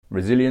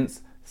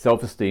resilience,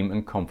 self-esteem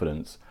and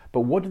confidence.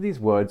 But what do these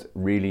words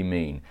really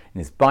mean? In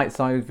this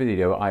bite-sized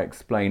video, I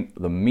explain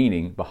the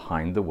meaning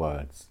behind the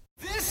words.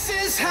 This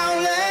is how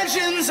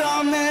legends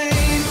are made.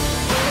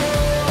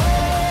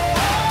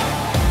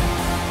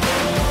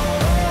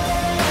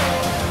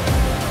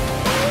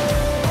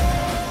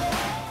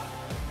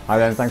 Hi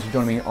there, and thanks for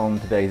joining me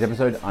on today's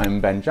episode. I'm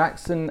Ben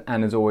Jackson,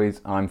 and as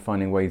always, I'm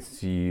finding ways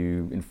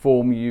to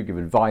inform you, give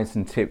advice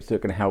and tips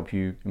that can help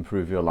you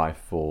improve your life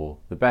for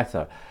the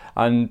better.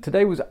 And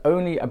today was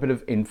only a bit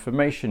of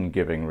information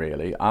giving,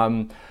 really.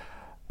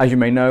 As you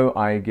may know,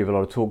 I give a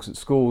lot of talks at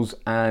schools,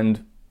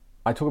 and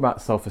I talk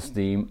about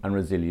self-esteem and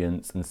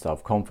resilience and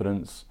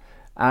self-confidence.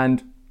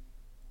 And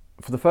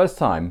for the first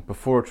time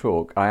before a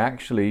talk, I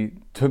actually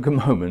took a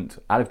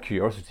moment out of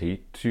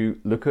curiosity to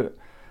look at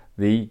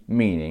the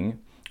meaning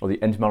or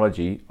the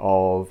etymology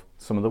of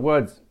some of the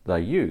words that I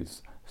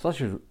use, such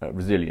as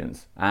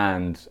resilience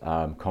and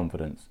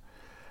confidence.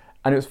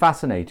 And it was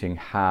fascinating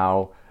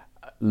how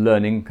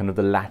learning kind of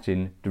the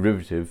Latin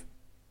derivative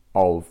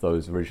of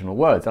those original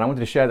words. And I wanted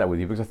to share that with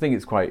you because I think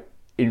it's quite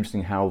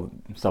interesting how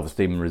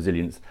self-esteem and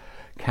resilience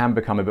can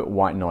become a bit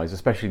white noise,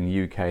 especially in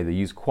the UK. They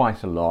use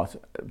quite a lot,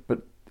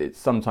 but it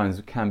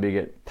sometimes can be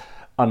a bit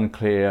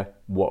unclear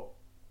what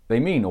they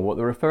mean or what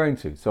they're referring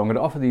to. So I'm going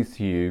to offer these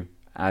to you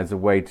as a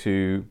way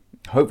to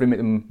hopefully make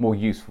them more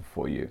useful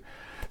for you.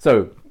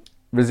 So,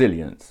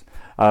 resilience.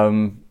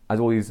 As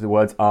all these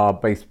words are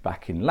based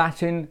back in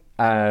Latin,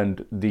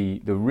 and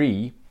the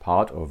re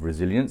part of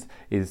resilience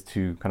is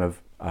to kind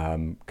of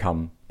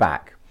come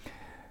back.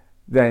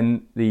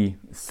 Then the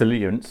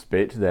salience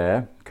bit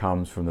there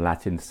comes from the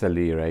Latin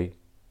salire,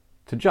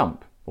 to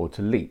jump or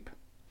to leap.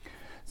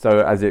 So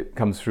as it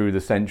comes through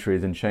the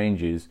centuries and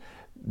changes,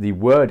 the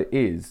word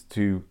is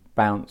to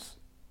bounce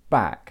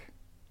back.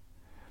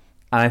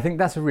 And I think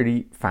that's a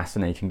really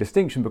fascinating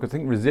distinction, because I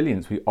think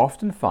resilience we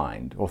often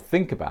find or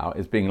think about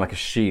as being like a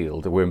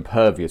shield, or we're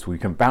impervious, we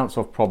can bounce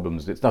off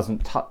problems, it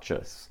doesn't touch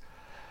us.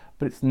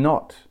 But it's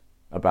not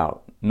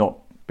about not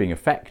being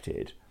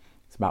affected,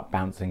 it's about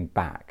bouncing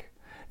back.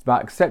 It's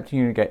about accepting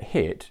you're going to get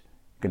hit,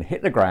 you're going to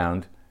hit the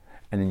ground,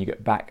 and then you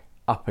get back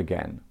up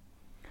again.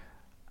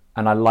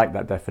 And I like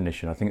that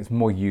definition. I think it's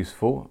more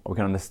useful, we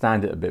can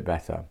understand it a bit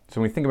better.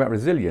 So when we think about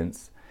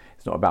resilience,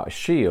 it's not about a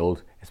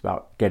shield, it's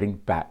about getting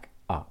back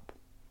up.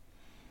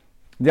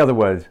 The other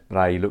word that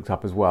I looked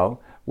up as well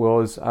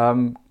was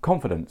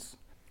confidence,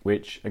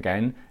 which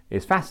again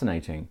is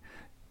fascinating.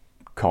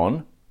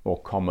 Con, or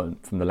common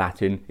from the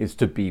Latin, is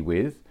to be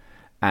with,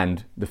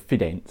 and the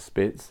fidens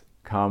bit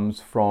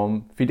comes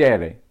from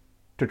fidere,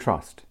 to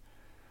trust.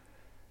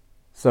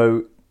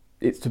 So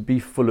it's to be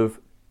full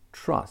of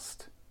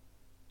trust.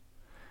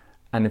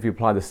 And if you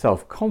apply the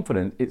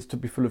self-confidence, it's to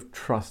be full of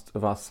trust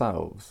of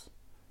ourselves.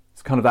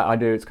 It's kind of that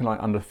idea, it's kind of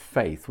like under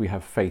faith, we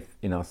have faith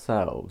in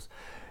ourselves.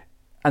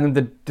 And then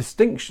the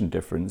distinction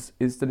difference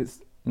is that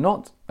it's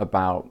not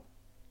about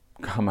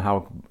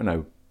somehow,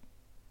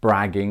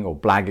 bragging or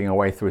blagging our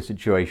way through a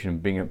situation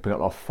and being put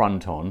off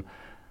front on.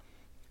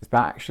 It's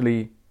about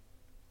actually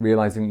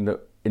realizing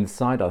that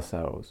inside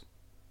ourselves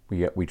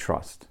we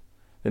trust.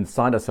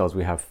 Inside ourselves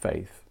we have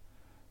faith.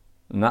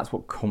 And that's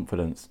what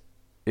confidence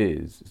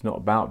is. It's not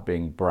about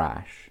being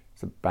brash.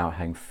 It's about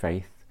having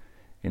faith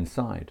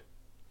inside.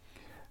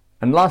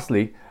 And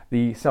lastly,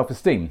 the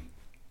self-esteem.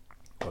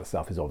 Well, the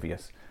self is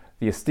obvious.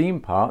 The esteem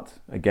part,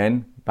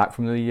 again, back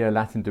from the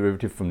Latin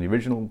derivative from the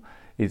original,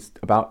 is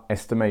about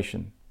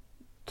estimation,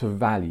 to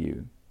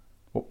value,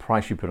 what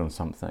price you put on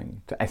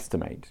something, to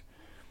estimate,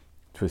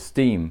 to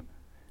esteem.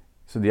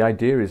 So the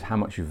idea is how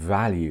much you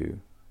value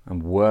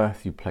and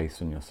worth you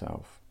place on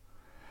yourself.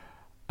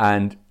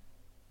 And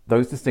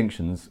those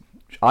distinctions,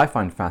 which I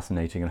find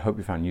fascinating and hope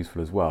you found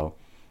useful as well,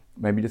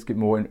 maybe just get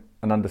more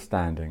an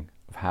understanding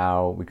of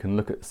how we can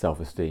look at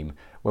self-esteem,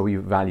 where we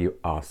value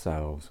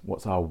ourselves,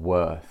 what's our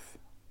worth.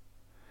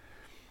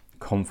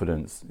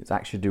 Confidence, it's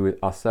actually to do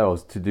with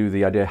ourselves, to do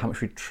the idea how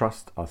much we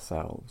trust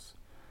ourselves.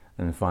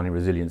 And then finally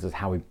resilience is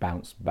how we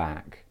bounce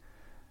back.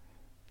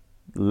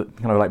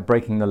 Kind of like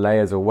breaking the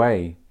layers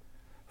away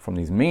from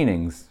these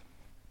meanings,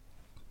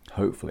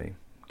 hopefully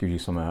gives you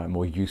some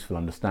more useful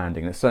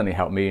understanding. And it's certainly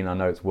helped me, and I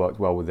know it's worked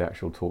well with the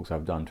actual talks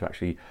I've done, to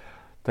actually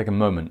take a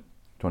moment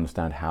to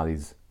understand how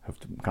these have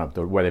kind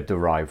of where they've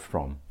derived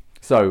from.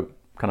 So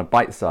kind of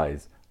bite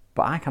size,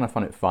 but I kind of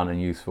find it fun and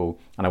useful,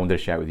 and I wanted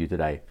to share it with you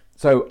today.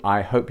 So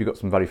I hope you got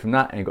some value from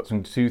that, and you got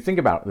something to think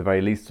about at the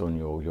very least on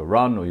your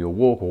run or your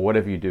walk or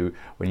whatever you do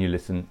when you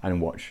listen and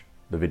watch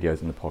the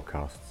videos and the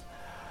podcasts.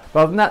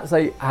 But other than that,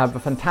 say have a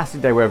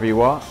fantastic day wherever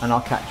you are, and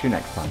I'll catch you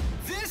next time.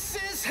 This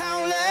is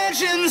how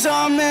legends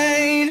are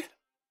made.